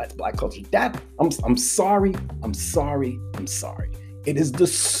say, well, that's Black culture, that I'm sorry. It is the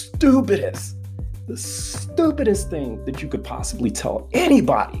stupidest thing that you could possibly tell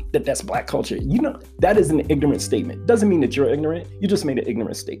anybody that that's Black culture. You know, that is an ignorant statement. Doesn't mean that you're ignorant. You just made an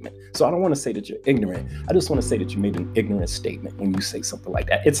ignorant statement. So I don't want to say that you're ignorant. I just want to say that you made an ignorant statement when you say something like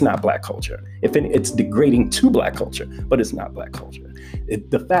that. It's not Black culture. If it's degrading to Black culture, but it's not Black culture.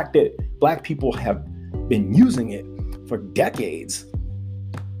 The fact that Black people have been using it for decades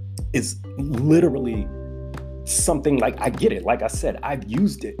is literally something like, I get it. Like I said, I've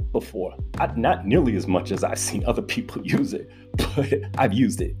used it before. Not nearly as much as I've seen other people use it, but I've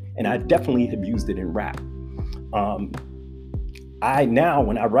used it. And I definitely have used it in rap. Now,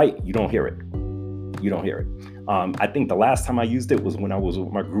 when I write, you don't hear it. I think the last time I used it was when I was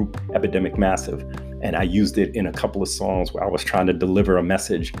with my group Epidemic Massive. And I used it in a couple of songs where I was trying to deliver a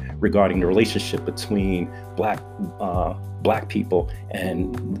message regarding the relationship between Black people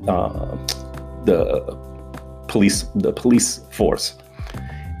and the police force.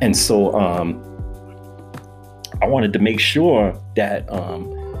 And so I wanted to make sure that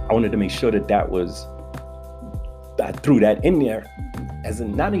that was, I threw that in there as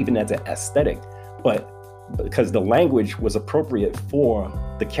not even as an aesthetic, but because the language was appropriate for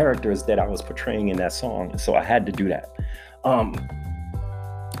the characters that I was portraying in that song. So I had to do that.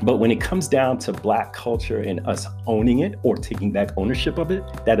 But when it comes down to Black culture and us owning it or taking back ownership of it,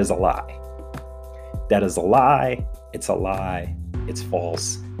 that is a lie. That is a lie. It's a lie. It's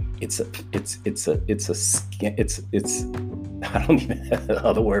false. It's I don't even have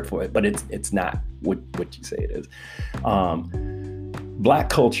another word for it, but it's not what you say it is. Black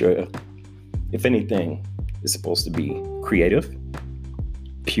culture, if anything, is supposed to be creative,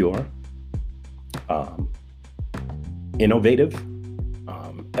 pure, innovative,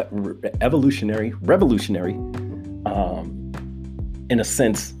 evolutionary, revolutionary, in a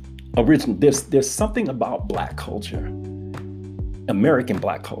sense, original. There's something about Black culture, American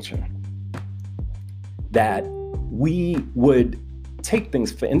Black culture, that we would take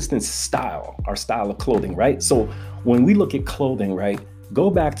things, for instance, our style of clothing, right? So when we look at clothing, right, go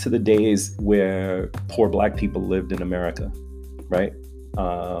back to the days where poor Black people lived in America, right?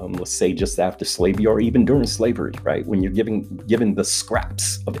 Let's say just after slavery or even during slavery, right? When you're given the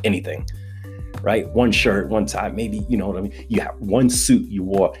scraps of anything, right? One shirt, one tie, maybe, you know what I mean? You have one suit you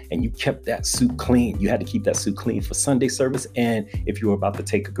wore and you kept that suit clean. You had to keep that suit clean for Sunday service. And if you were about to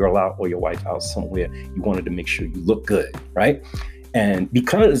take a girl out or your wife out somewhere, you wanted to make sure you look good, right? And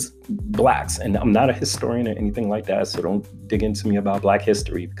because Blacks, and I'm not a historian or anything like that, so don't dig into me about Black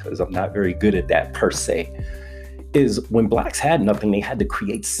history because I'm not very good at that per se, is when Blacks had nothing, they had to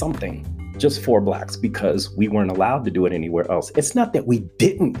create something just for Blacks because we weren't allowed to do it anywhere else. It's not that we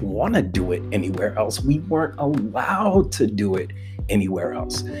didn't want to do it anywhere else. We weren't allowed to do it anywhere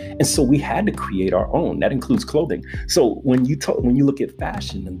else. And so we had to create our own. That includes clothing. So when you look at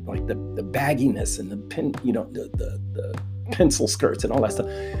fashion and like the bagginess and the pencil skirts and all that stuff,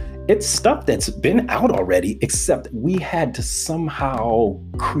 it's stuff that's been out already, except we had to somehow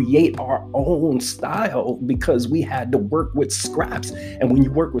create our own style because we had to work with scraps. And when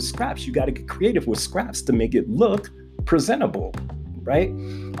you work with scraps, you got to get creative with scraps to make it look presentable, right?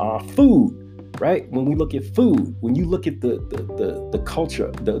 Food, right? When we look at food, when you look at the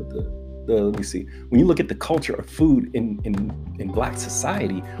culture, let me see. When you look at the culture of food in Black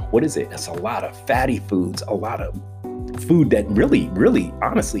society, what is it? It's a lot of fatty foods, a lot of food that really, really,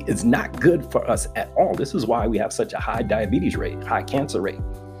 honestly, is not good for us at all. This is why we have such a high diabetes rate, high cancer rate.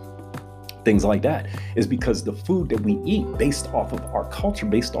 Things like that is because the food that we eat based off of our culture,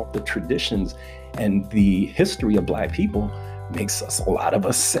 based off the traditions and the history of Black people makes a lot of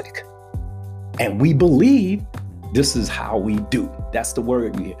us sick. And we believe this is how we do. That's the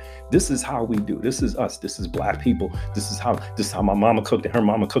word we hear. This is how we do. This is us. This is Black people. This is how my mama cooked and her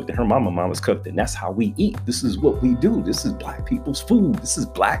mama cooked and her mama's cooked. And that's how we eat. This is what we do. This is Black people's food. This is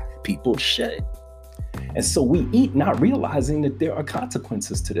Black people's shit. And so we eat not realizing that there are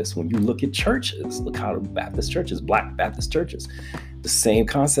consequences to this. When you look at churches, look how Baptist churches, Black Baptist churches, the same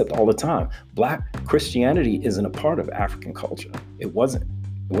concept all the time. Black Christianity isn't a part of African culture. It wasn't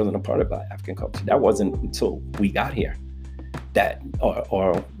a part of African culture. That wasn't until we got here.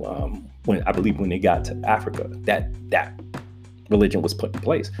 When I believe when they got to Africa, that religion was put in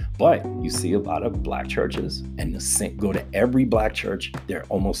place. But you see a lot of Black churches, and the same, go to every Black church, they're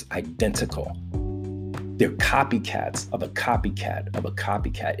almost identical. They're copycats of a copycat of a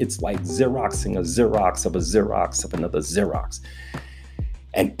copycat. It's like Xeroxing a Xerox of a Xerox of another Xerox.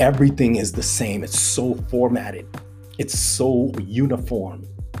 And everything is the same. It's so formatted. It's so uniform.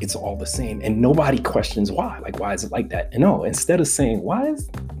 It's all the same. And nobody questions why. Like, why is it like that? And no, instead of saying,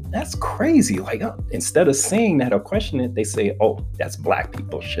 that's crazy. Like, instead of saying that or questioning it, they say, oh, that's Black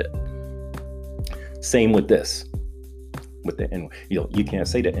people shit. Same with this. With the N, you can't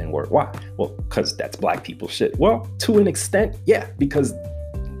say the N-word. Why? Well, because that's Black people shit. Well, to an extent, yeah, because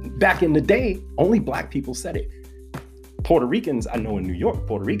back in the day, only Black people said it. Puerto Ricans, I know in New York,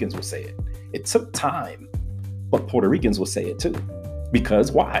 Puerto Ricans will say it. It took time, but Puerto Ricans will say it too.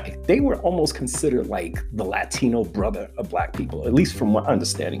 Because why? They were almost considered like the Latino brother of Black people, at least from my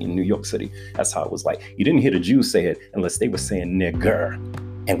understanding in New York City. That's how it was like. You didn't hear the Jews say it unless they were saying nigger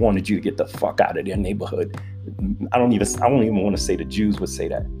and wanted you to get the fuck out of their neighborhood. I don't even want to say the Jews would say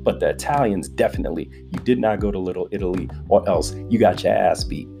that, but the Italians definitely. You did not go to Little Italy, or else you got your ass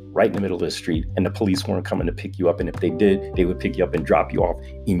beat right in the middle of the street, and the police weren't coming to pick you up. And if they did, they would pick you up and drop you off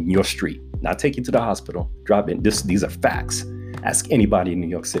in your street, not take you to the hospital. Drop in. These are facts. Ask anybody in New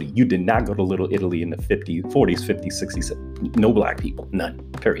York City. You did not go to Little Italy in the 40s, 50s, 60s. No Black people, none.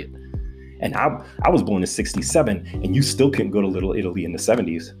 Period. And I was born in 67, and you still couldn't go to Little Italy in the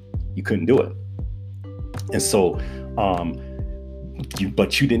 70s. You couldn't do it. And so,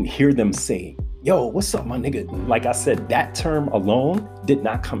 but you didn't hear them say, yo, what's up, my nigga? Like I said, that term alone did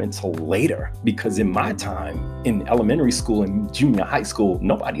not come until later, because in my time in elementary school and junior high school,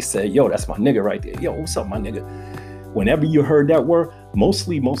 nobody said, yo, that's my nigga right there. Yo, what's up, my nigga? Whenever you heard that word, most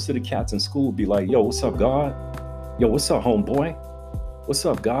of the cats in school would be like, yo, what's up, God? Yo, what's up, homeboy? What's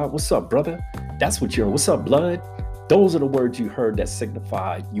up, God? What's up, brother? That's what what's up, blood? Those are the words you heard that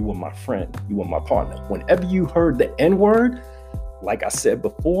signified you were my friend, you were my partner. Whenever you heard the N-word, like I said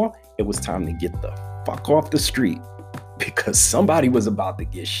before, it was time to get the fuck off the street, because somebody was about to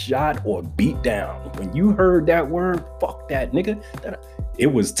get shot or beat down. When you heard that word, fuck that nigga,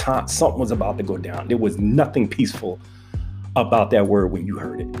 it was time, something was about to go down. There was nothing peaceful about that word when you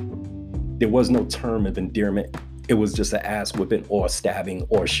heard it. There was no term of endearment. It was just an ass whipping or stabbing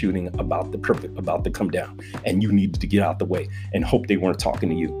or shooting about to come down, and you needed to get out the way and hope they weren't talking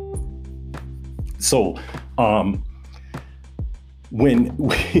to you. So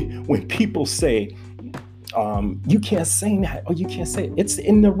when people say you can't sing that or you can't say it, it's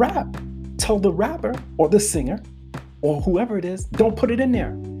in the rap. Tell the rapper or the singer or whoever it is, don't put it in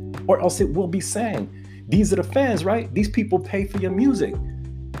there, or else it will be sang. These are the fans, right? These people pay for your music,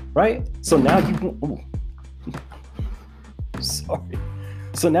 right? So now sorry.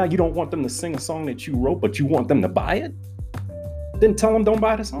 So now you don't want them to sing a song that you wrote, but you want them to buy it? Then tell them don't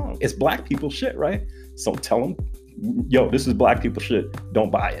buy the song. It's Black people shit, right? So tell them, yo, this is Black people shit.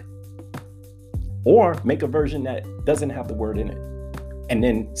 Don't buy it. Or make a version that doesn't have the word in it, and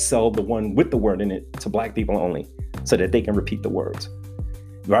then sell the one with the word in it to Black people only, so that they can repeat the words.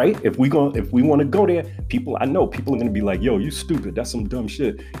 Right? If we want to go there, I know people are going to be like, yo, you stupid. That's some dumb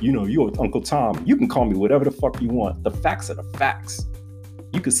shit. You know, you're Uncle Tom. You can call me whatever the fuck you want. The facts are the facts.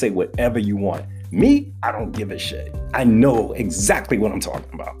 You can say whatever you want. Me, I don't give a shit. I know exactly what I'm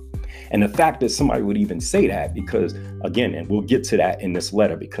talking about. And the fact that somebody would even say that, because again, and we'll get to that in this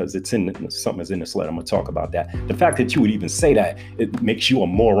letter, because something is in this letter. I'm going to talk about that. The fact that you would even say that, it makes you a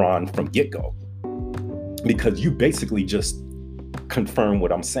moron from get-go, because you basically just confirm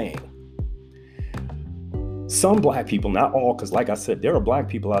what I'm saying. Some Black people, not all, because like I said, there are Black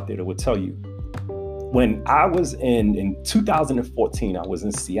people out there that would tell you. When I was in 2014, I was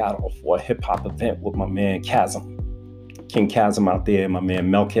in Seattle for a hip hop event with my man Chasm. King Chasm out there, my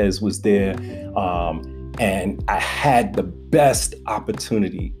man Melquez was there. And I had the best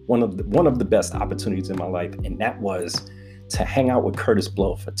opportunity, one of the best opportunities in my life. And that was to hang out with Kurtis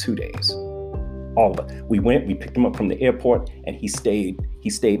Blow for 2 days. All of it. We picked him up from the airport, and he stayed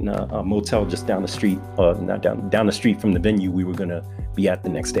in a motel just down the street, not down the street from the venue we were gonna be at the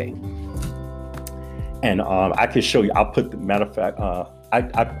next day. And I can show you. I'll put the matter of fact.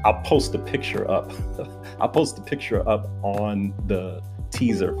 I'll post the picture up. I'll post the picture up on the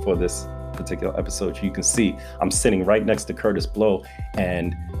teaser for this particular episode, so you can see I'm sitting right next to Kurtis Blow,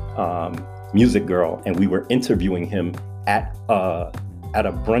 and music girl, and we were interviewing him at a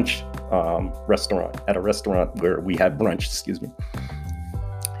brunch restaurant, at a restaurant where we had brunch, excuse me.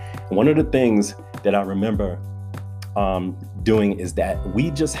 One of the things that I remember doing is that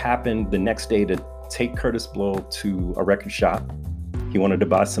we just happened the next day to take Kurtis Blow to a record shop. He wanted to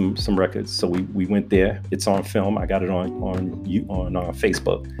buy some records, so we went there. It's on film. I got it on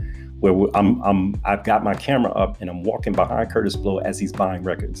Facebook, where I've got my camera up and I'm walking behind Kurtis Blow as he's buying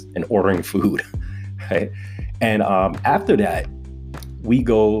records and ordering food, right? And after that, we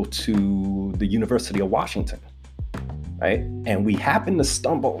go to the University of Washington, right? And we happen to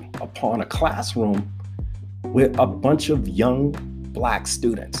stumble upon a classroom with a bunch of young Black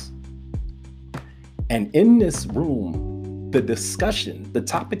students. And in this room, the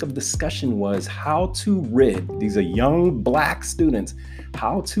topic of discussion was how to rid, these are young Black students,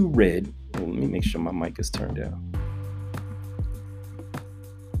 how to rid, let me make sure my mic is turned down.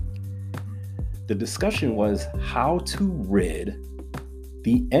 The discussion was how to rid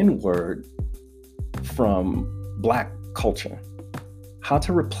the N-word from Black culture, how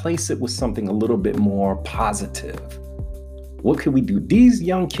to replace it with something a little bit more positive. What could we do? These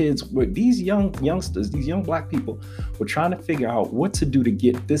young kids, these young youngsters, these young Black people were trying to figure out what to do to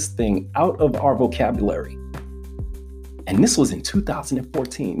get this thing out of our vocabulary. And this was in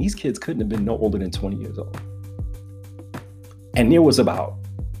 2014. These kids couldn't have been no older than 20 years old. And there was about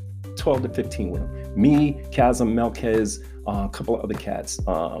 12 to 15 with them. Me, Chasm, Melquez, a couple of other cats,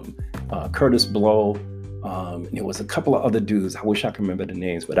 Kurtis Blow, and there was a couple of other dudes. I wish I could remember the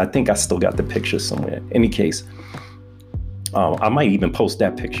names, but I think I still got the picture somewhere. In any case, I might even post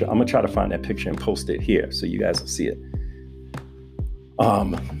that picture. I'm gonna try to find that picture and post it here so you guys will see it.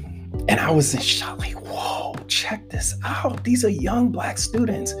 And I was in shock, like, whoa, check this out. These are young Black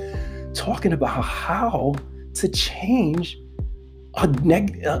students talking about how to change a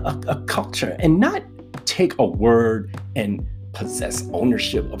culture and not take a word and possess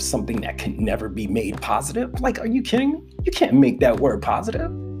ownership of something that can never be made positive. Like, are you kidding me? You can't make that word positive.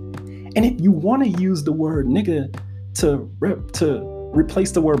 And if you want to use the word nigga to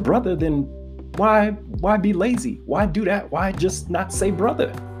replace the word brother, then why be lazy? Why do that? Why just not say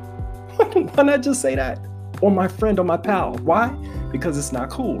brother? Why not just say that? Or my friend or my pal. Why? Because it's not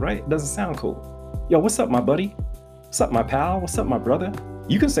cool, right? It doesn't sound cool. Yo, what's up, my buddy? What's up, my pal? What's up, my brother?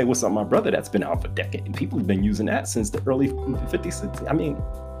 You can say what's up, my brother. That's been out for decades. And people have been using that since the early 50s. I mean,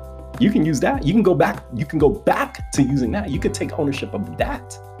 you can use that. You can go back to using that. You could take ownership of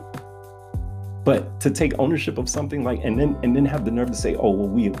that. But to take ownership of something like, and then have the nerve to say, oh, well,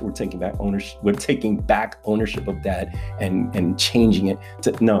 we're taking back ownership. We're taking back ownership of that and changing it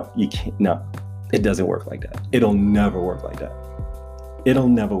to, no, you can't. No, it doesn't work like that. It'll never work like that. It'll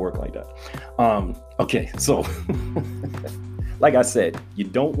never work like that. Okay, so like I said, you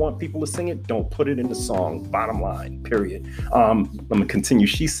don't want people to sing it, don't put it in the song. Bottom line, period. I'm gonna continue.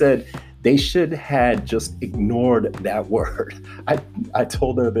 She said they should have just ignored that word. I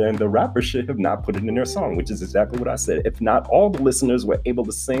told her that the rapper should have not put it in their song, which is exactly what I said. If not all the listeners were able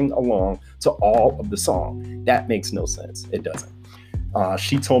to sing along to all of the song, that makes no sense. It doesn't.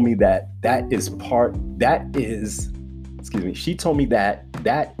 She told me she told me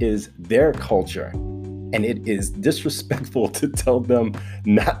that is their culture. And it is disrespectful to tell them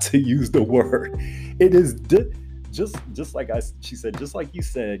not to use the word. It is just like she said, just like you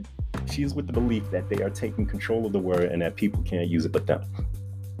said, she is with the belief that they are taking control of the word and that people can't use it but them.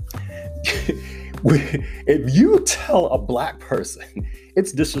 If you tell a Black person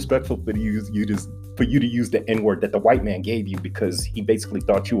it's disrespectful for you to use the N-word that the white man gave you because he basically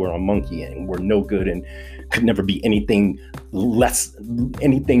thought you were a monkey and were no good and could never be anything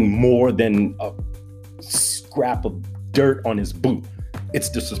more than a scrap of dirt on his boot, it's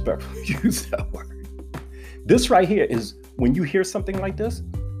disrespectful to use that word. This right here is, when you hear something like this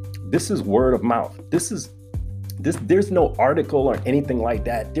is word of mouth. There's no article or anything like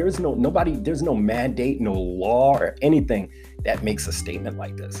that. There's no mandate, no law or anything that makes a statement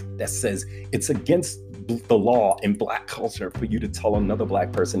like this that says it's against the law in Black culture for you to tell another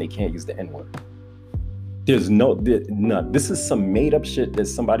Black person they can't use the N-word. There's no, this is some made up shit that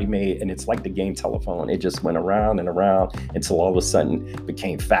somebody made, and it's like the game telephone. It just went around and around until all of a sudden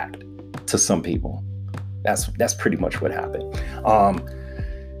became fact to some people. That's pretty much what happened.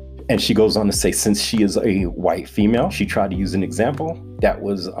 And she goes on to say, since she is a white female, she tried to use an example that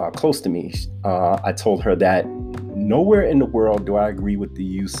was close to me. I told her that nowhere in the world do I agree with the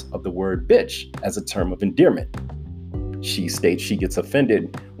use of the word bitch as a term of endearment. She states she gets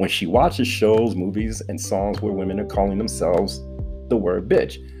offended when she watches shows, movies, and songs where women are calling themselves the word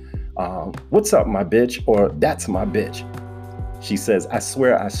bitch. What's up, my bitch? Or that's my bitch. She says, I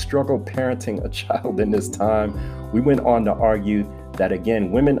swear I struggled parenting a child in this time. We went on to argue that,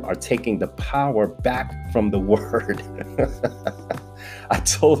 again, women are taking the power back from the word. I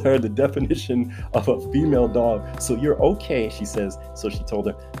told her the definition of a female dog. So you're okay, she says. So she told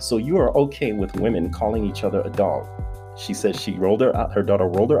her, so you are okay with women calling each other a dog? She says her daughter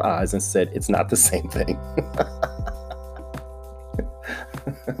rolled her eyes and said, it's not the same thing.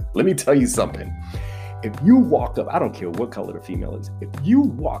 Let me tell you something. If you walk up, I don't care what color the female is. If you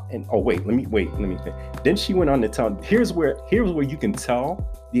walk and let me think. Then she went on to tell, here's where you can tell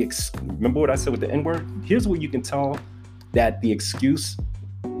remember what I said with the N-word? Here's where you can tell that the excuse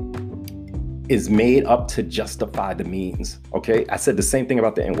is made up to justify the means. Okay. I said the same thing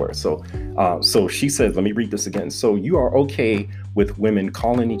about the N-word. So she says, let me read this again. So you are okay with women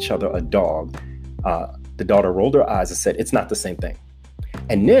calling each other a dog. The daughter rolled her eyes and said, it's not the same thing.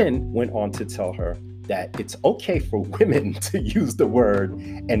 And then went on to tell her that it's okay for women to use the word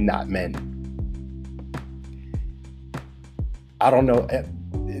and not men. I don't know.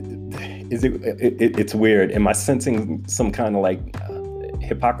 It's weird. Am I sensing some kind of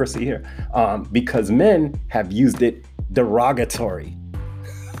hypocrisy here? Because men have used it derogatory.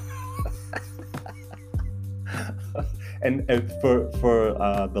 and for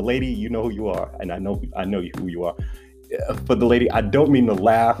the lady, you know who you are, and I know who you are. For the lady, I don't mean to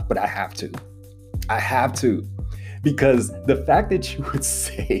laugh, but I have to, because the fact that you would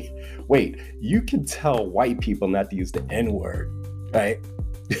say, wait, you can tell white people not to use the N-word, right?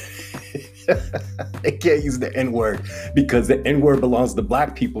 They can't use the N-word because the N-word belongs to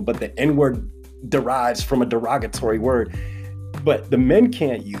black people, but the N-word derives from a derogatory word. But the men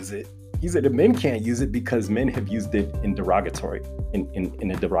can't use it. He said the men can't use it because men have used it in a derogatory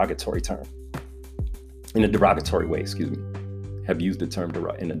term. In a derogatory way, have used the term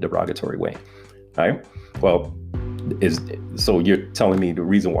in a derogatory way, right? Well, so you're telling me the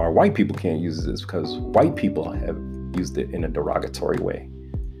reason why white people can't use it is because white people have used it in a derogatory way.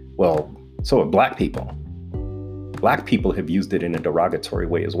 Well, so have black people. Black people have used it in a derogatory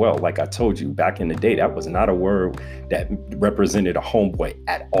way as well. Like I told you back in the day, that was not a word that represented a homeboy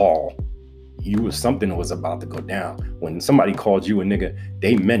at all. Something that was about to go down. When somebody called you a nigga,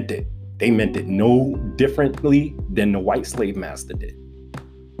 they meant it. They meant it no differently than the white slave master did.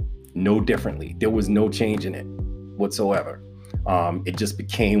 No differently. There was no change in it whatsoever. It just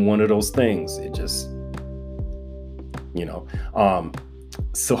became one of those things. It just,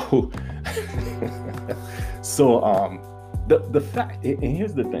 so the fact, and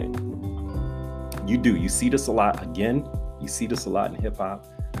here's the thing. You see this a lot again. You see this a lot in hip hop.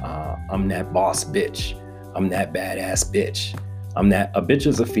 I'm that boss bitch. I'm that badass bitch. A bitch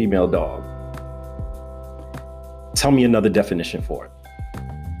is a female dog. Tell me another definition for it.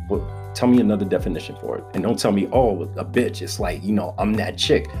 Tell me another definition for it. And don't tell me, oh, a bitch. It's like, I'm that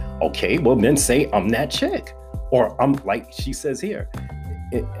chick. Okay, well then say I'm that chick. Or I'm like she says here.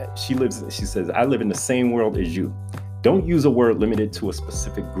 She says, I live in the same world as you. Don't use a word limited to a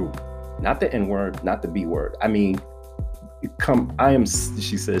specific group. Not the N word, not the B word. I mean, I am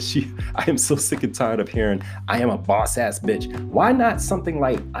so sick and tired of hearing I am a boss ass bitch. Why not something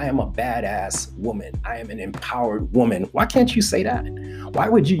like I am a badass woman? I am an empowered woman. Why can't you say that? Why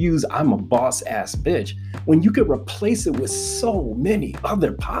would you use I'm a boss ass bitch when you could replace it with so many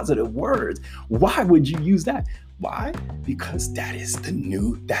other positive words? Why would you use that? Why? Because that is the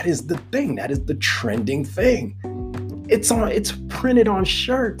thing. That is the trending thing. It's printed on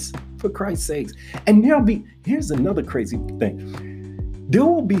shirts, for Christ's sakes. And here's another crazy thing. There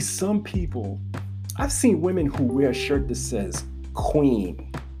will be some people, I've seen women who wear a shirt that says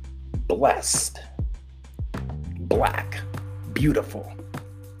queen, blessed, black, beautiful,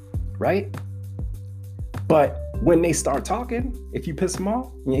 right? But when they start talking, if you piss them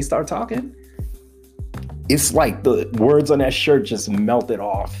off, when they start talking, it's like the words on that shirt just melted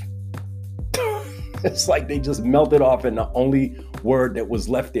off. It's like they just melted off and the only word that was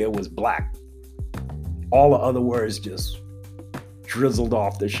left there was black. All the other words just drizzled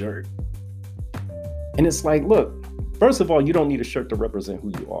off the shirt. And it's like, look, first of all, you don't need a shirt to represent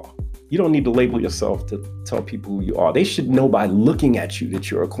who you are. You don't need to label yourself to tell people who you are. They should know by looking at you that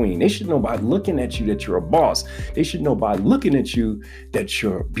you're a queen. They should know by looking at you that you're a boss. They should know by looking at you that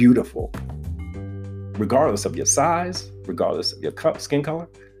you're beautiful. Regardless of your size, regardless of your skin color,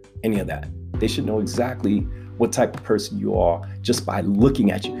 any of that. They should know exactly what type of person you are just by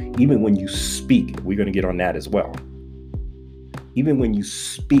looking at you. Even when you speak, we're going to get on that as well. Even when you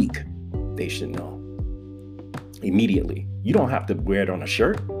speak, they should know immediately. You don't have to wear it on a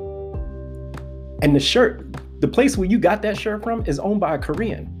shirt. And the place where you got that shirt from is owned by a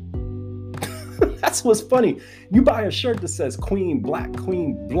Korean. That's what's funny. You buy a shirt that says Queen Black,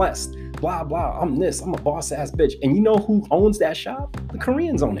 Queen Blessed, blah, blah. I'm this, I'm a boss ass bitch. And you know who owns that shop? The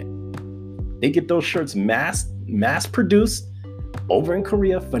Koreans own it. They get those shirts mass produced over in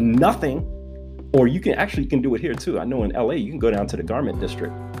Korea for nothing. Or you can do it here too. I know in LA, you can go down to the garment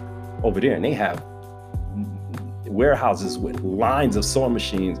district over there and they have warehouses with lines of sewing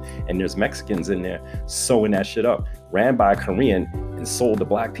machines, and there's Mexicans in there sewing that shit up, ran by a Korean and sold to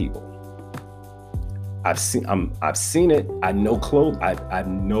black people. I've seen it. I know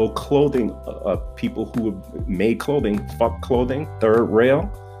clothing people who have made clothing, Fuck Clothing, Third Rail,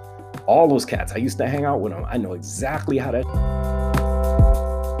 all those cats. I used to hang out with them. I know exactly how that